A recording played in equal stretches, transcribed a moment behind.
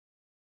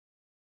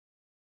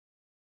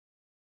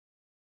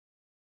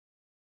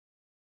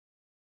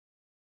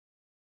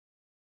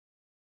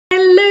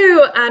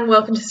Hello and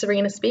welcome to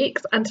Sureena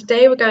Speaks, and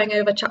today we're going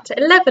over chapter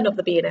 11 of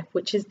the BNF,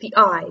 which is the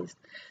eyes.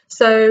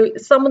 So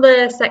some of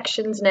the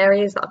sections and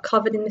areas that are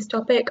covered in this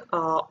topic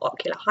are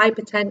ocular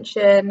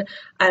hypertension,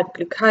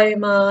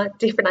 glaucoma,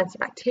 different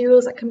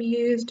antibacterials that can be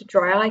used,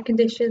 dry eye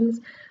conditions.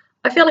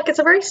 I feel like it's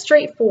a very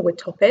straightforward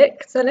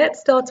topic, so let's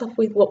start off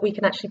with what we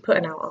can actually put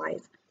in our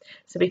eyes.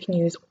 So we can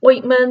use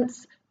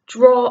ointments,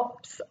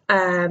 drops,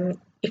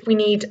 if we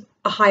need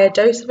a higher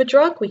dose of a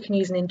drug, we can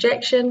use an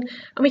injection,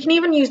 and we can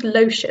even use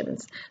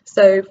lotions.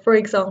 So for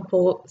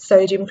example,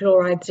 sodium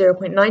chloride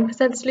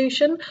 0.9%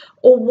 solution,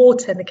 or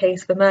water in the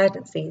case of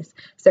emergencies.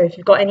 So if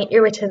you've got any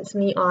irritants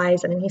in the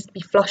eyes and it needs to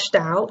be flushed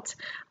out,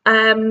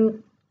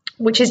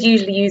 which is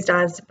usually used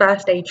as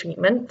first aid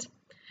treatment.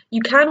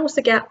 You can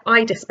also get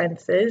eye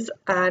dispensers,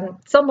 and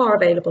some are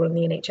available in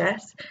the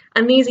NHS,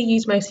 and these are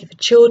used mostly for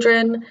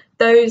children,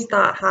 those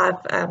that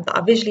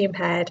are visually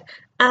impaired,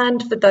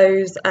 and for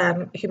those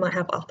who might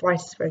have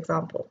arthritis, for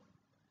example.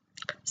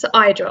 So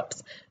eye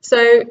drops.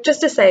 So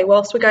just to say,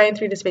 whilst we're going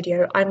through this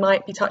video, I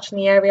might be touching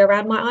the area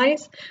around my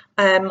eyes.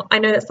 I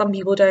know that some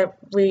people don't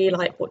really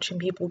like watching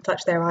people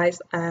touch their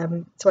eyes,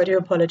 so I do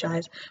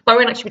apologise. But I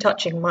won't actually be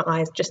touching my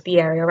eyes, just the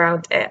area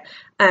around it.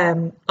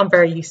 I'm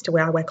very used to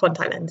where I wear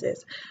contact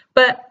lenses.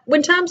 But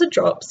in terms of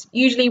drops,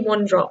 usually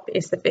one drop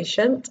is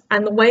sufficient,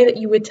 and the way that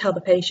you would tell the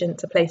patient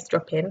to place the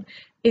drop in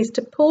is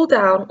to pull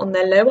down on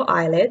their lower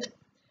eyelid,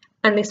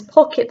 and this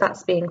pocket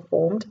that's being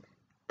formed,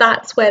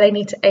 that's where they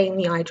need to aim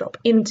the eye drop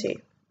into.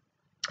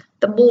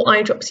 The more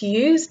eye drops you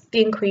use,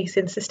 the increase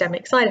in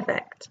systemic side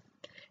effect.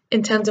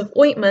 In terms of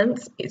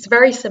ointments, it's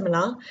very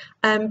similar,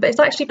 but it's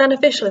actually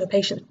beneficial if the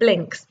patient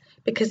blinks,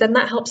 because then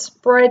that helps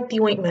spread the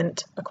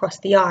ointment across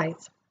the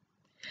eyes.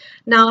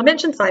 Now, I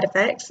mentioned side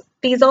effects.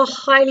 These are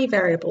highly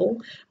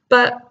variable,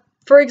 but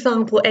for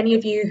example, any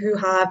of you who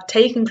have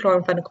taken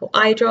chloramphenicol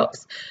eye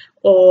drops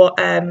or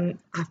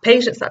have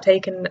patients that have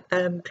taken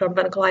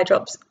chloramphenicol eye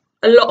drops,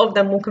 a lot of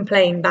them will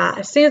complain that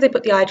as soon as they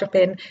put the eye drop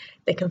in,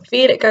 they can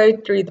feel it go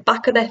through the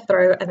back of their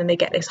throat, and then they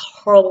get this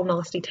horrible,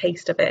 nasty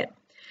taste of it.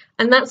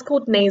 And that's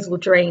called nasal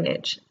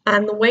drainage.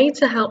 And the way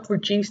to help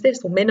reduce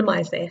this or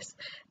minimise this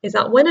is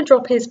that when a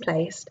drop is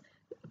placed,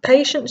 the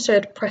patient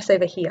should press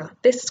over here.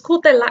 This is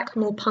called their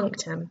lacrimal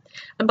punctum.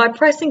 And by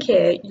pressing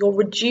here, you're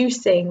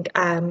reducing,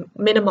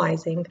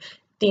 minimising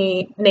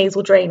the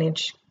nasal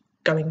drainage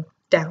going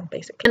down,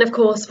 basically. And of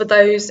course, for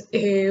those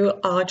who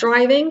are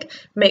driving,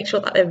 make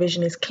sure that their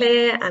vision is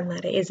clear and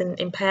that it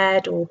isn't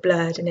impaired or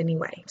blurred in any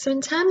way. So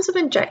in terms of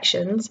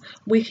injections,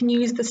 we can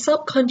use the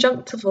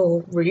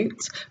subconjunctival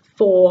route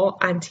for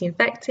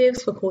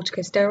anti-infectives, for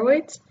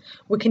corticosteroids.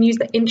 We can use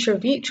the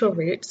intravitreal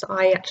route, so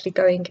eye actually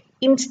going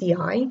into the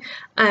eye,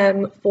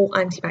 for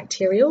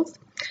antibacterials.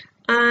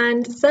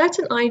 And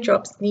certain eye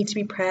drops need to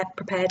be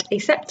prepared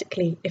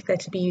aseptically if they're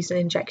to be used in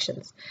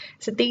injections.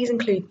 So these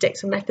include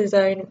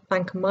dexamethasone,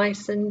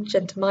 vancomycin,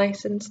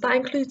 gentamicin. So that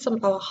includes some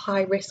of our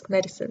high-risk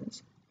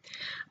medicines.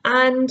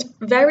 And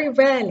very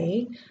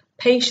rarely,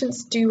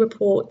 patients do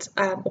report,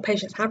 or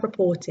patients have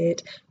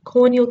reported,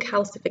 corneal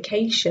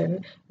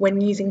calcification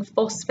when using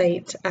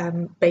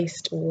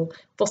phosphate-based or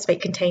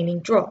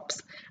phosphate-containing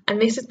drops.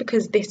 And this is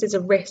because this is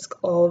a risk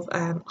of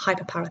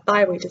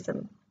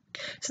hyperparathyroidism.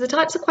 So the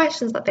types of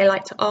questions that they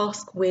like to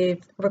ask with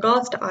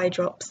regards to eye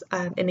drops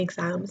in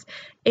exams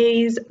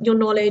is your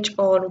knowledge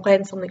on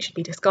when something should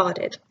be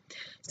discarded.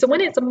 So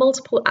when it's a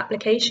multiple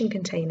application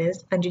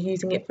containers and you're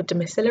using it for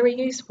domiciliary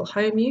use, for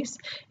home use,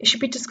 it should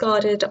be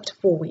discarded up to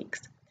 4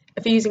 weeks.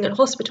 If you're using it in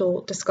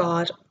hospital,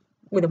 discard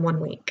within 1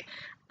 week.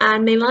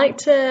 And they like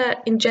to,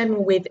 in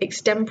general, with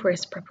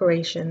extemporis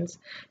preparations,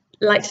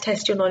 like to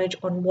test your knowledge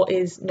on what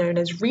is known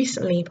as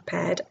recently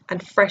prepared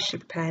and freshly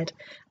prepared,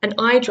 and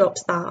eye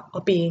drops that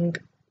are being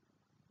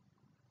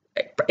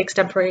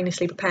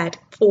extemporaneously prepared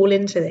fall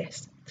into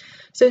this.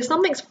 So if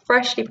something's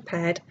freshly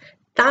prepared,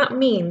 that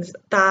means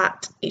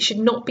that it should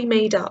not be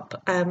made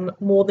up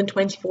more than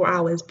 24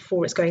 hours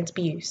before it's going to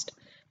be used.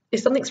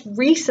 If something's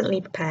recently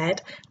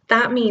prepared,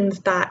 that means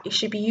that it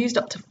should be used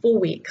up to 4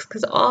 weeks,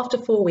 because after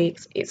 4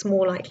 weeks, it's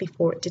more likely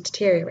for it to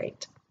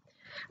deteriorate.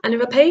 And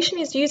if a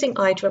patient is using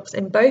eye drops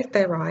in both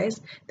their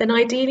eyes, then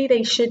ideally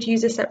they should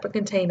use a separate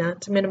container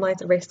to minimise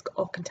the risk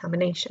of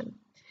contamination.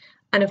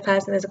 And if a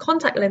person is a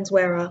contact lens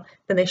wearer,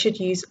 then they should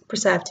use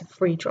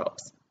preservative-free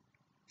drops.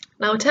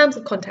 Now, in terms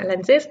of contact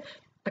lenses,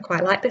 I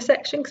quite like this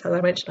section because, as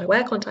I mentioned, I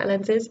wear contact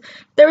lenses.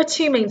 There are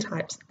two main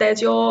types.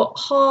 There's your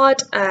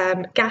hard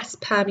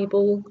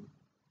gas-permeable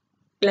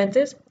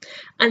lenses,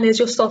 and there's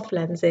your soft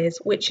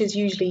lenses, which is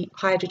usually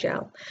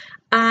hydrogel.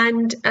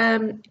 And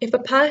if a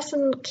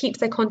person keeps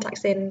their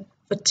contacts in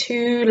for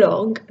too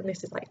long, and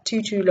this is like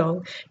too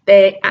long,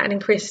 they're at an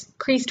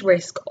increased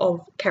risk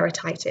of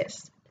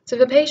keratitis. So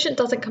if the patient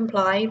doesn't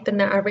comply, then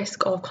they're at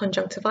risk of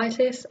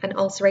conjunctivitis and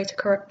ulcerative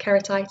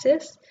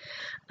keratitis.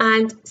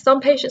 And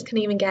some patients can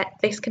even get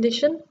this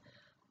condition.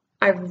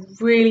 I've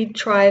really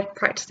tried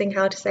practicing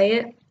how to say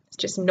it. It's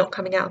just not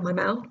coming out of my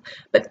mouth.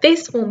 But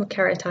this form of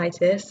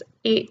keratitis,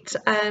 it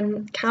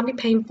can be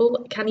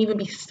painful, it can even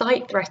be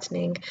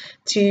sight-threatening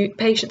to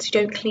patients who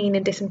don't clean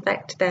and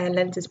disinfect their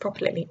lenses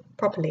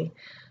properly.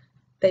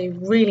 They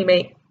really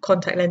make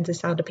contact lenses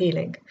sound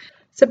appealing.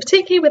 So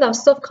particularly with our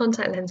soft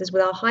contact lenses,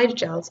 with our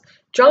hydrogels,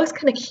 drugs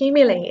can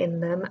accumulate in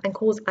them and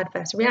cause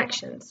adverse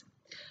reactions.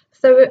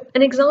 So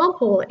an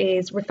example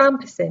is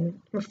rifampicin,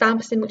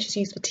 which is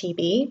used for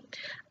TB,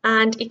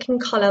 and it can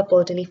colour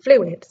bodily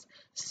fluids.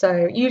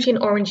 So usually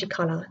an orangey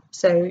colour,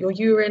 so your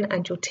urine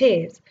and your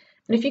tears.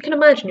 And if you can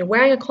imagine, you're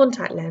wearing a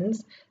contact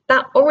lens,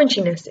 that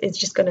oranginess is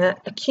just going to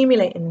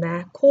accumulate in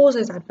there, cause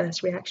those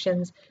adverse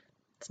reactions.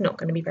 It's not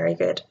going to be very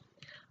good.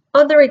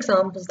 Other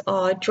examples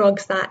are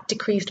drugs that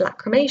decrease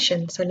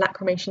lacrimation, so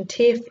lacrimation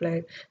tear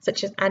flow,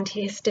 such as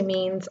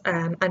antihistamines,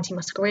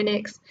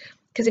 antimuscarinics,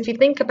 because if you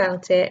think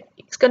about it,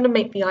 it's going to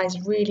make the eyes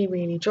really,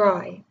 really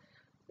dry.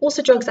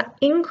 Also drugs that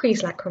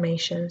increase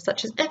lacrimation,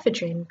 such as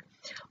ephedrine,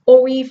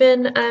 or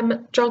even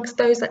drugs,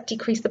 those that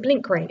decrease the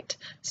blink rate.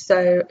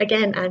 So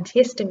again,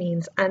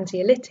 antihistamines,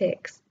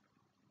 anxiolytics.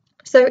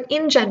 So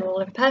in general,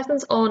 if a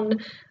person's on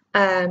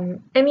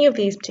any of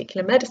these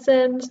particular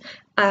medicines,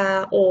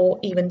 or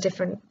even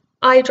different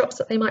eye drops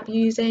that they might be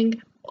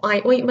using,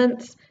 eye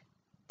ointments,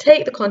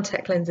 take the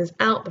contact lenses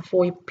out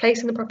before you're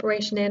placing the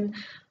preparation in,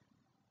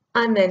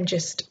 and then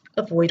just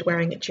avoid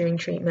wearing it during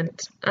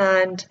treatment.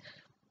 And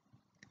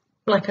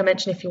like I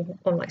mentioned, if you're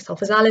on like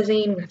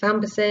sulfasalazine,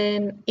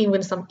 rifampicin,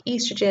 even some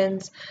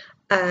estrogens,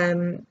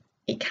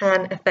 it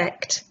can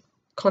affect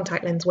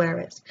contact lens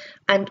wearers.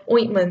 And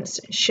ointments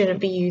shouldn't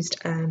be used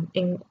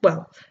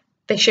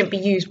they shouldn't be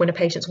used when a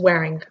patient's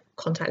wearing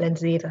contact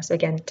lenses either. So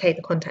again, take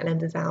the contact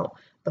lenses out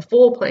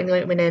before putting the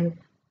ointment in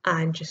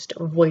and just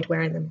avoid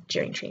wearing them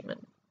during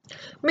treatment.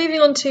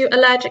 Moving on to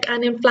allergic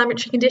and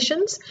inflammatory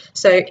conditions.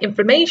 So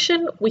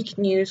inflammation, we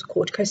can use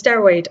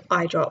corticosteroid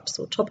eye drops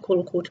or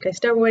topical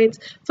corticosteroids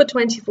for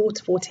 24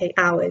 to 48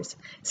 hours.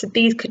 So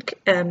these could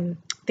contain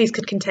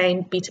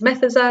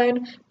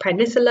betamethasone,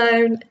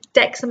 prednisolone,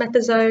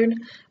 dexamethasone,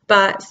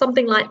 but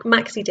something like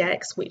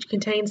Maxidex, which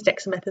contains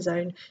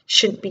dexamethasone,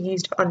 shouldn't be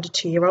used for under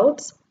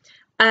 2-year-olds.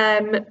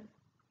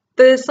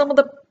 There's some of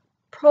the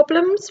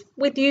problems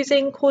with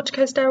using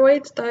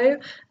corticosteroids though.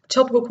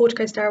 Topical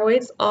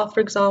corticosteroids are, for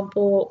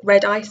example,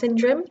 red eye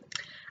syndrome,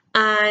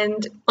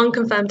 and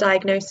unconfirmed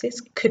diagnosis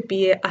could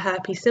be a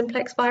herpes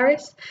simplex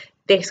virus.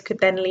 This could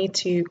then lead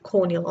to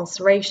corneal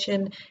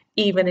ulceration,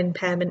 even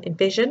impairment in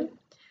vision.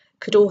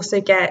 Could also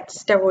get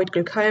steroid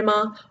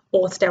glaucoma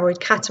or steroid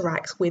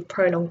cataracts with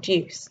prolonged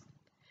use.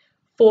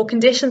 For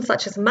conditions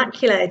such as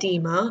macular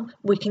edema,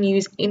 we can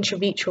use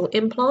intravitreal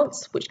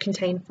implants, which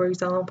contain, for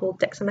example,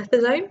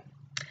 dexamethasone.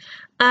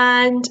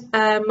 And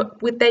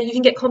with there, you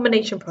can get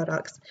combination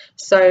products,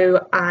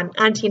 so an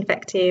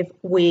anti-infective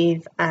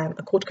with a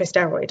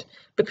corticosteroid,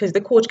 because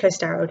the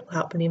corticosteroid will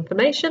help with the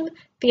inflammation,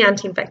 the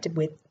anti-infective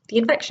with the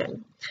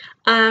infection.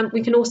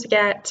 We can also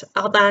get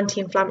other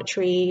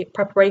anti-inflammatory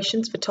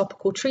preparations for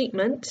topical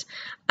treatment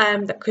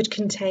that could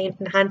contain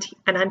an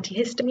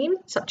antihistamine,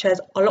 such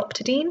as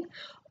olopatadine,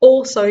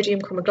 or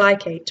sodium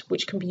chromoglycate,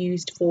 which can be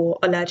used for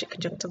allergic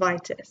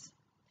conjunctivitis.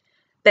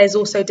 There's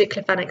also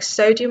diclofenac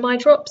sodium eye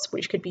drops,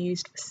 which could be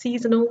used for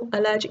seasonal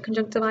allergic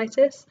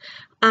conjunctivitis,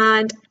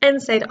 and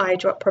NSAID eye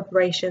drop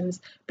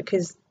preparations,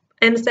 because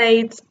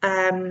NSAIDs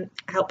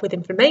help with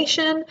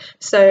inflammation,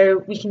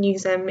 so we can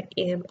use them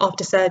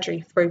after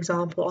surgery, for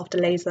example, after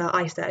laser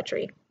eye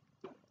surgery.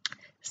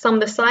 Some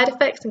of the side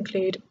effects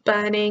include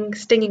burning,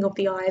 stinging of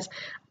the eyes,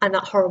 and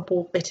that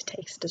horrible bitter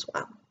taste as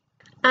well.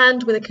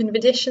 And with a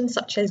condition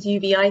such as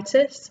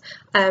uveitis,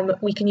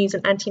 we can use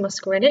an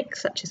antimuscarinic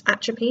such as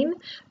atropine,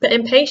 but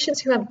in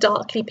patients who have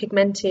darkly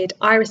pigmented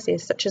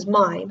irises such as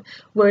mine,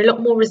 we're a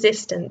lot more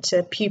resistant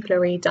to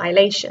pupillary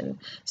dilation.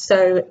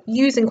 So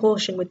using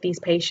caution with these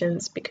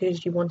patients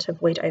because you want to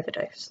avoid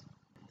overdose.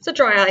 So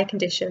dry eye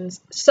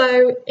conditions.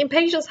 So in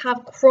patients who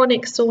have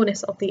chronic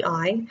soreness of the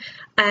eye,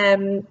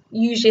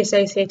 usually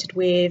associated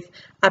with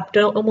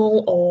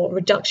abnormal or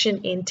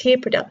reduction in tear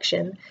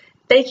production,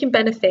 they can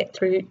benefit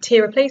through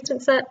tear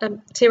replacement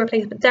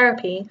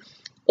therapy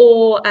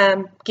or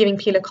giving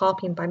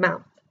pilocarpine by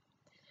mouth.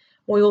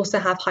 We also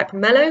have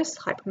hypermelos.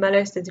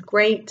 Hypermelos is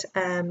great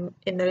in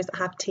those that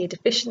have tear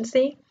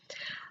deficiency.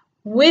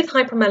 With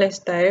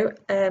hypermelos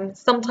though,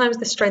 sometimes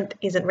the strength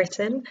isn't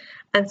written,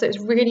 and so it's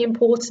really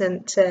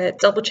important to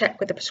double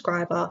check with the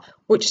prescriber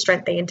which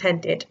strength they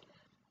intended.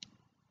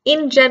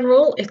 In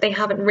general, if they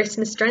haven't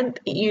written a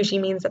strength, it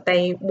usually means that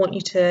they want you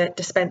to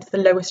dispense the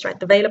lowest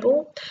strength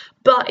available,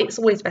 but it's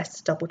always best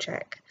to double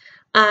check.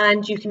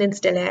 And you can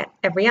instill it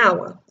every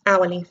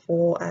hourly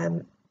for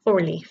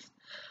relief.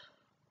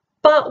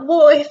 But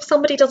what if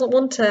somebody doesn't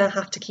want to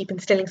have to keep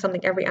instilling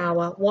something every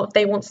hour? What if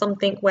they want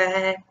something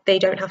where they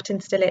don't have to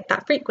instill it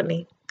that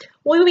frequently?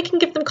 Well, we can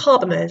give them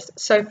carbamers,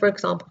 so for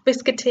example,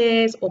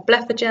 Viscotears or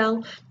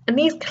Blephagel, and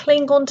these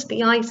cling onto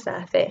the eye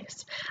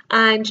surface,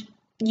 and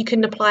you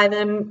can apply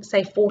them,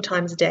 say, 4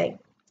 times a day.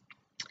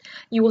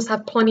 You also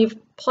have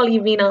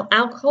polyvinyl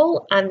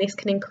alcohol, and this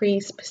can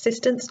increase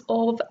persistence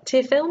of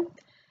tear film.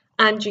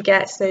 And you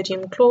get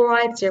sodium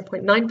chloride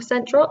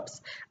 0.9%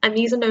 drops, and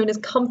these are known as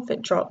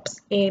comfort drops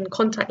in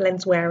contact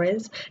lens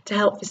wearers to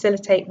help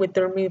facilitate with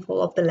the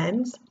removal of the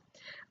lens.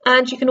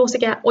 And you can also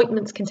get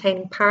ointments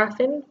containing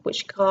paraffin,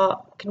 which can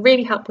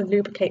really help with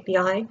lubricate the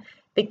eye.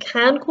 They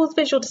can cause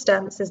visual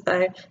disturbances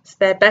though, so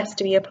they're best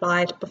to be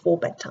applied before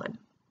bedtime.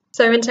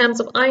 So in terms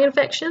of eye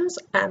infections,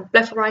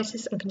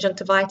 blepharitis and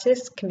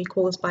conjunctivitis can be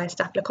caused by a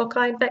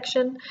staphylococci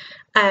infection,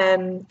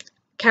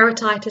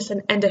 keratitis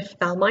and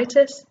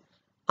endophthalmitis,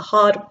 a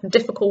hard and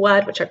difficult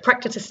word which I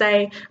practice to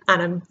say,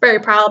 and I'm very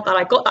proud that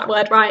I got that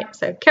word right.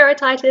 So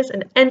keratitis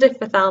and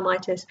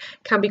endophthalmitis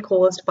can be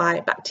caused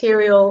by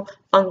bacterial,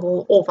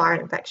 fungal or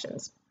viral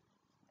infections.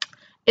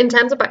 In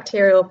terms of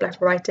bacterial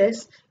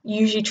blepharitis,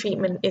 usually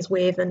treatment is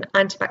with an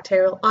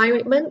antibacterial eye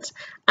ointment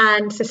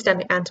and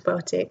systemic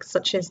antibiotics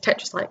such as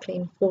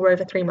tetracycline for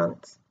over 3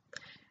 months.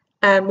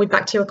 With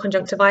bacterial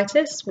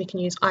conjunctivitis, we can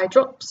use eye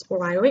drops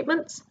or eye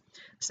ointments.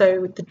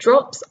 So the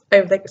drops,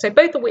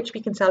 both of which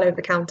we can sell over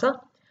the counter.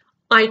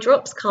 Eye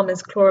drops come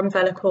as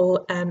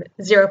chloramphenicol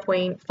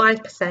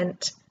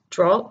 0.5%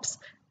 drops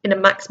in a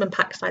maximum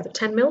pack size of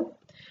 10 ml.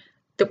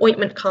 The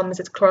ointment comes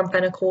as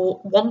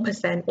chloramphenicol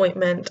 1%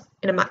 ointment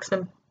in a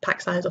maximum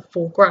pack size of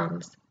 4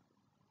 grams.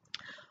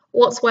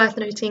 What's worth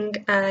noting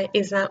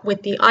is that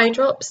with the eye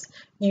drops,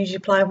 you usually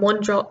apply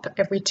 1 drop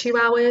every 2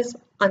 hours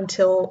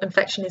until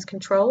infection is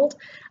controlled,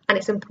 and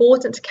it's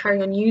important to carry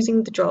on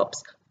using the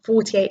drops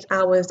 48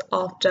 hours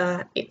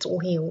after it's all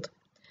healed.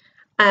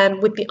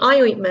 With the eye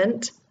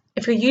ointment,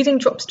 if you're using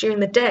drops during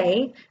the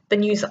day,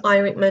 then use the eye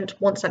ointment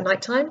once at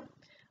night time.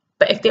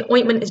 But if the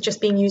ointment is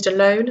just being used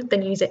alone,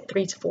 then use it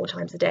 3 to 4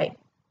 times a day.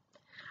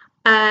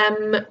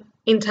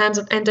 In terms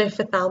of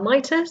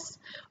endophthalmitis,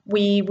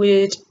 we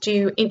would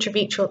do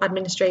intravitreal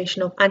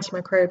administration of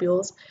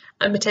antimicrobials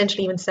and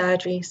potentially even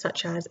surgery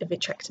such as a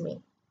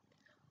vitrectomy.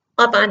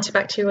 Other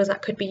antibacterials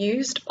that could be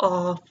used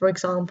are, for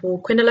example,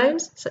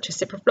 quinolones such as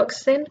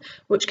ciprofloxacin,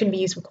 which can be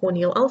used for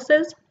corneal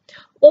ulcers,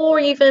 or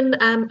even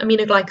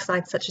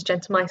aminoglycosides such as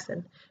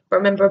gentamicin. But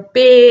remember, a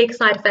big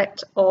side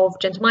effect of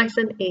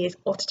gentamicin is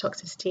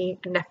ototoxicity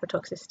and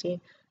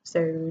nephrotoxicity,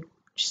 so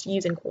just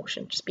using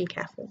caution, just be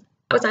careful.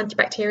 That was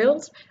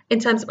antibacterials. In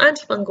terms of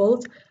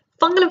antifungals,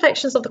 fungal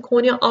infections of the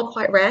cornea are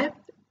quite rare,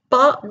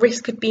 but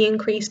risk could be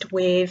increased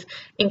with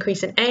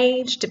increase in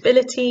age,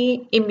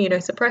 debility,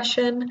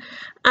 immunosuppression,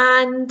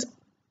 and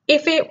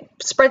if it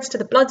spreads to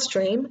the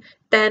bloodstream,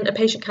 then a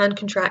patient can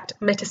contract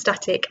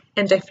metastatic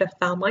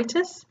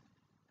endophthalmitis.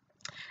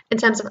 In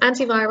terms of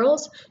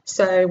antivirals,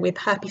 so with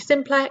herpes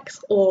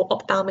simplex or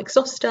ophthalmic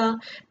zoster,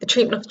 the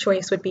treatment of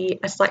choice would be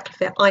a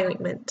cycloplegics eye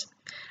ointment.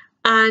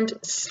 And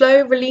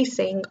slow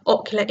releasing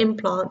ocular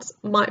implants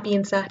might be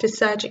inserted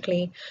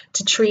surgically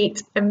to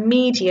treat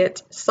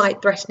immediate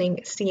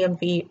sight-threatening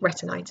CMV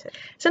retinitis.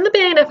 So the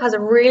BANF has a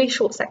really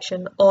short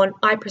section on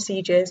eye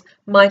procedures,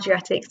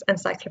 Mydriatics and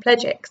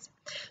Cycloplegics.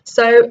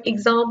 So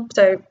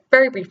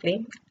very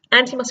briefly,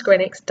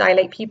 antimuscarinics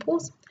dilate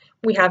pupils.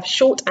 We have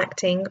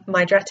short-acting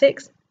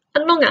Mydriatics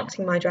and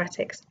long-acting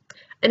Mydriatics.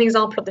 An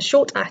example of the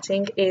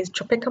short-acting is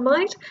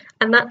tropicamide,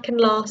 and that can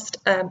last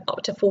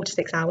up to 4 to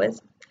 6 hours.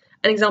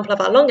 An example of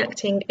our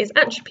long-acting is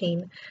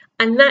atropine,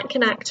 and that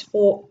can act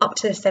for up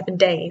to 7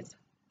 days.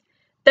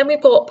 Then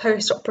we've got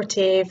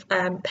post-operative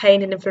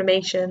pain and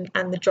inflammation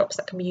and the drops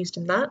that can be used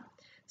in that.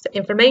 So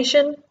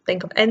inflammation,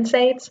 think of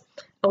NSAIDs,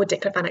 our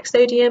diclofenac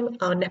sodium,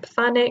 our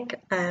nepafenic.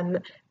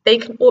 They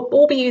can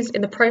all be used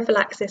in the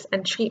prophylaxis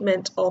and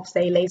treatment of,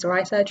 say, laser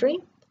eye surgery.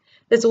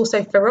 There's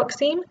also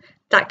ferroxine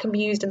that can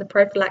be used in the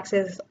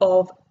prophylaxis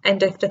of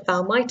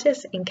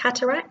endophthalmitis in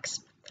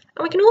cataracts.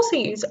 And we can also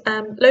use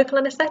local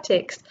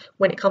anaesthetics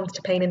when it comes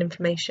to pain and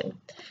inflammation.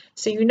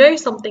 So you know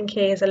something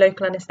here is a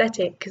local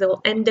anaesthetic because it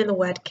will end in the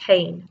word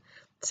cane.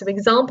 So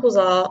examples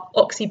are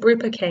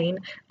oxybrupocaine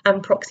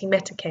and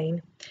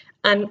proximeticaine.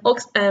 And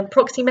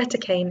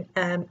proximeticaine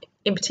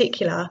in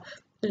particular,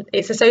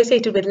 it's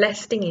associated with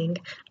less stinging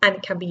and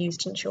it can be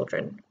used in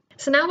children.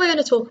 So now we're going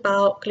to talk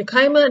about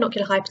glaucoma and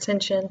ocular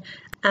hypertension,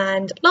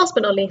 and last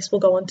but not least we'll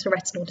go on to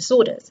retinal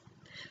disorders.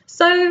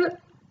 So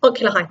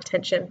ocular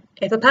hypertension.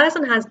 If a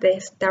person has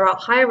this, they're at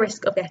higher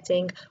risk of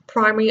getting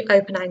primary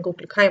open-angle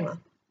glaucoma.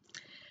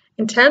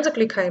 In terms of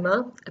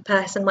glaucoma, a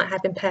person might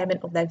have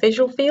impairment of their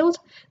visual field,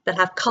 they'll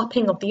have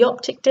cupping of the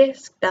optic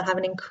disc, they'll have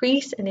an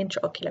increase in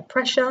intraocular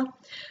pressure,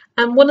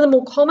 and one of the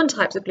more common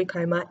types of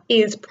glaucoma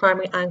is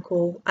primary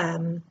angle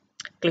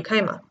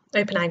glaucoma,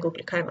 open-angle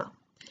glaucoma.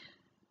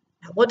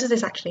 Now, what does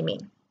this actually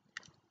mean?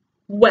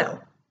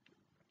 Well,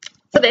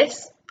 for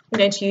this, I'm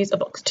going to use a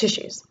box of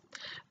tissues,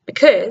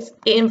 because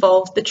it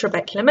involves the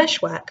trabecular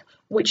meshwork,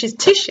 which is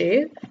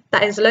tissue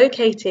that is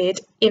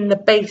located in the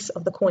base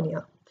of the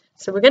cornea.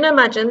 So we're going to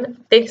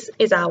imagine this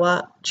is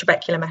our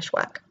trabecular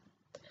meshwork.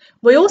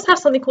 We also have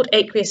something called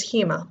aqueous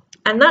humor,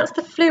 and that's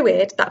the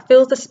fluid that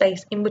fills the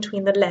space in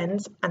between the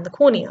lens and the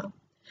cornea.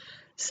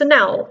 So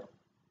now,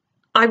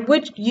 I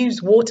would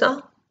use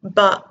water,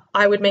 but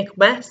I would make a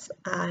mess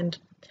and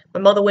My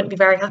mother wouldn't be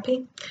very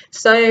happy.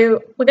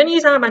 So we're going to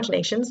use our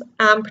imaginations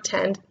and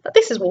pretend that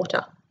this is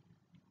water.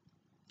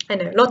 I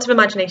know, lots of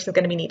imagination is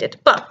going to be needed,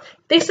 but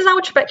this is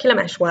our trabecular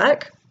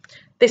meshwork.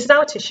 This is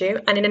our tissue,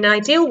 and in an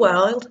ideal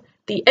world,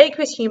 the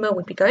aqueous humour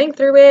would be going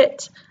through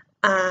it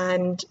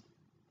and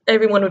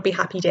everyone would be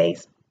happy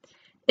days.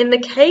 In the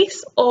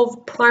case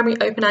of primary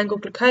open-angle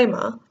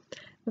glaucoma,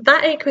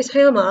 that aqueous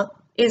humour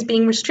is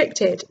being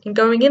restricted in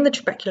going in the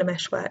trabecular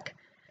meshwork,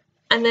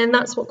 and then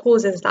that's what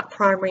causes that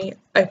primary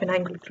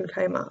open-angle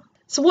glaucoma.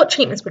 So what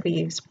treatments would we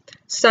use?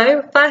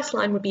 So first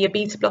line would be a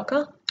beta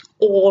blocker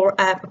or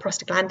a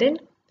prostaglandin.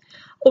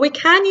 Or we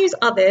can use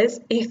others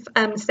if,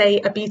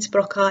 say, a beta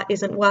blocker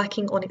isn't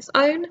working on its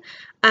own,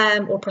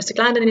 or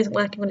prostaglandin isn't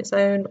working on its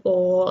own,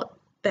 or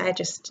they're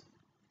just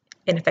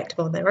ineffective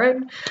on their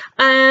own.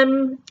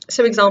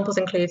 So examples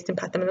include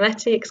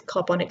sympathomimetics,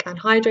 carbonic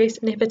anhydrase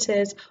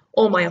inhibitors,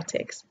 or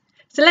myotics.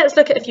 So let's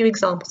look at a few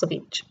examples of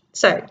each.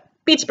 So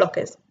beta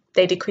blockers,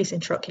 they decrease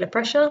intraocular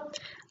pressure,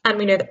 and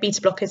we know that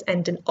beta blockers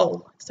end in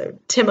ol, so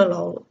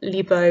timolol,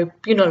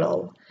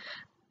 levobunolol,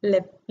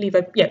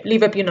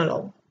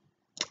 levobunolol.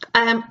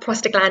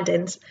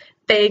 Prostaglandins,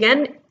 they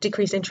again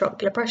decrease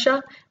intraocular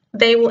pressure.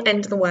 They will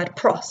end in the word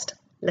prost,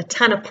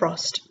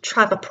 latanoprost,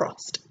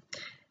 travoprost.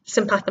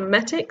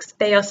 Sympathomimetics,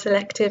 they are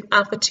selective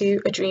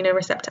alpha-2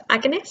 adrenoreceptor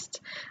agonists,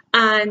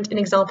 and an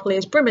example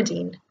is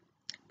brimonidine.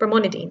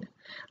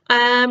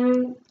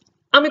 And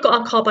we've got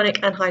our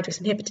carbonic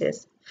anhydrase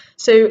inhibitors.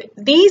 So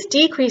these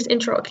decrease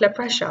intraocular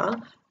pressure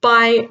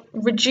by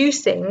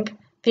reducing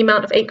the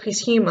amount of aqueous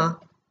humour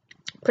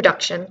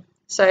production.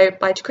 So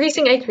by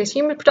decreasing aqueous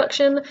humour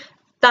production,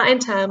 that in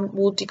turn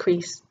will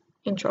decrease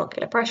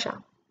intraocular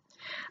pressure.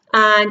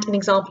 And an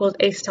example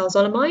is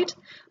acetylzolamide,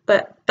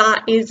 but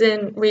that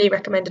isn't really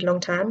recommended long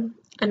term.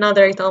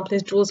 Another example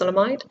is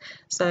durvalumide.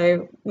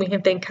 So we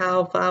can think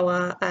of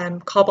our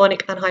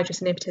carbonic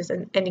anhydrase inhibitors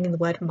and ending in the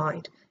word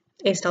mide.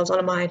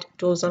 Acetylzolamide,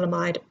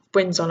 durvalumide,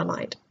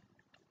 brinzolamide.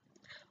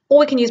 Or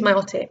we can use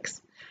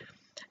myotics.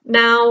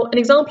 Now, an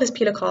example is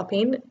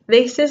pilocarpine.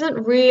 This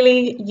isn't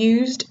really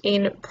used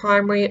in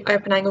primary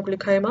open-angle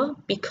glaucoma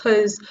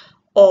because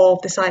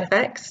of the side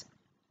effects,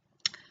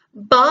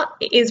 but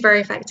it is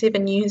very effective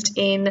and used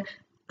in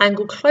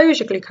angle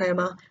closure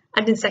glaucoma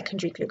and in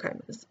secondary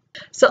glaucomas.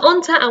 So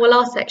on to our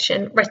last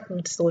section,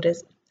 retinal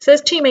disorders. So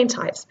there's two main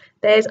types.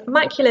 There's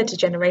macular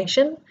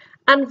degeneration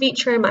and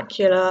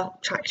vitreomacular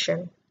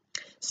traction.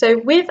 So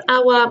with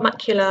our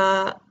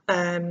macular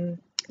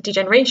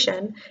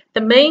degeneration,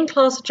 the main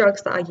class of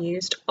drugs that are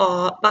used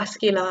are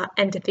vascular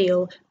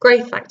endothelial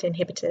growth factor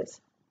inhibitors.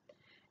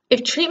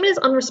 If treatment is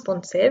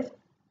unresponsive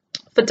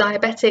for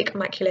diabetic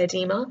macular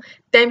edema,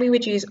 then we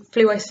would use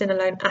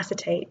fluocinolone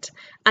acetate,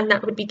 and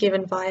that would be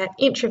given via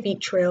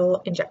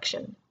intravitreal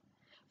injection.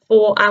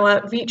 For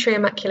our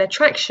vitreomacular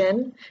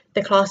traction,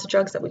 the class of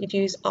drugs that we could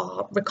use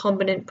are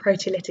recombinant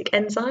proteolytic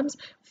enzymes,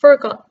 for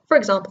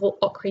example,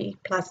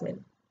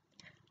 ochreplasmin.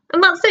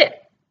 And that's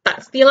it.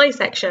 That's the eye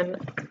section.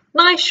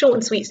 Nice, short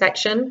and sweet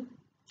section.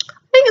 I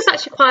think it's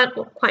actually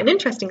quite an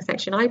interesting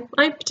section.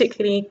 I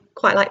particularly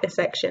quite like this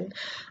section.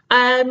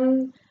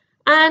 And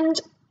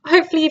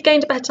hopefully you've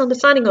gained a better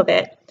understanding of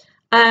it.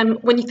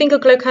 When you think of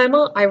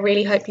glaucoma, I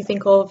really hope you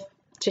think of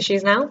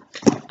tissues now.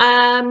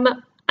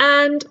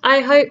 And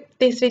I hope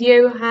this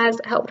video has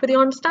helped with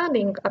your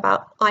understanding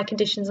about eye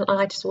conditions and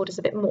eye disorders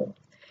a bit more.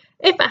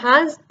 If it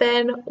has,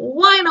 then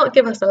why not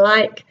give us a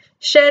like,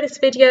 share this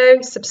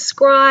video,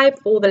 subscribe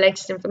for all the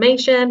latest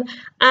information,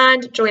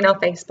 and join our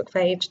Facebook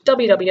page,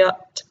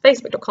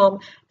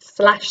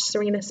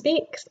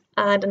 www.facebook.com/SureenaSpeaks.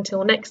 And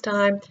until next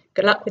time,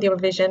 good luck with your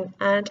revision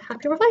and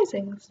happy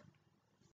revisings.